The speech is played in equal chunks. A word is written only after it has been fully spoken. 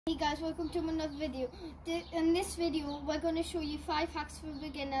Hey guys, welcome to another video. In this video, we're going to show you 5 hacks for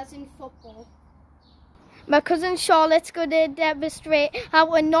beginners in football. My cousin Charlotte's going to demonstrate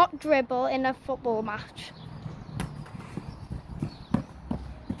how to not dribble in a football match.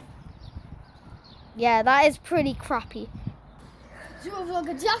 Yeah, that is pretty crappy. Super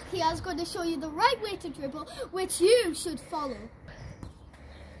Vlogger Jack here is going to show you the right way to dribble, which you should follow.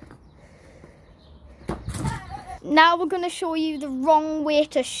 Now we're going to show you the wrong way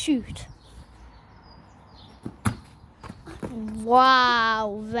to shoot.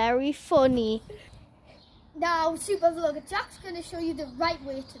 Wow, very funny. Now Super Vlogger Jack's going to show you the right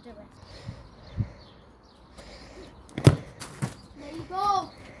way to do it. There you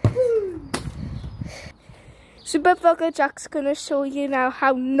go. Woo. Super Vlogger Jack's going to show you now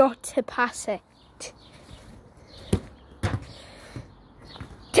how not to pass it.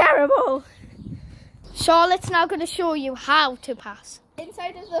 Terrible! Charlotte's now going to show you how to pass.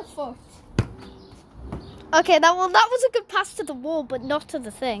 Inside of the foot. Okay, that was a good pass to the wall, but not to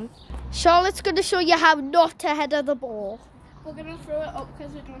the thing. Charlotte's going to show you how not to header the ball. We're going to throw it up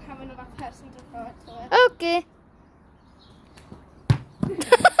because we don't have another person to throw it to it. Okay.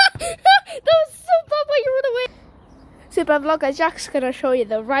 That was so bad when you ran away. Super Vlogger Jack's going to show you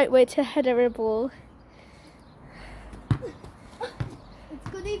the right way to header a ball. It's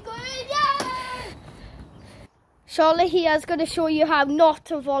goody good, yeah! Charlotte here is going to show you how not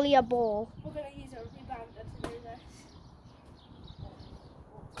to volley a ball. We're going to use a rebounder to do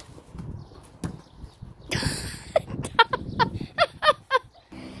this.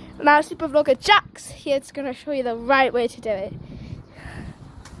 Now Super Vlogger Jack's here is going to show you the right way to do it.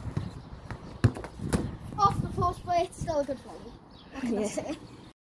 Off the post, but it's still a good volley. What can I say?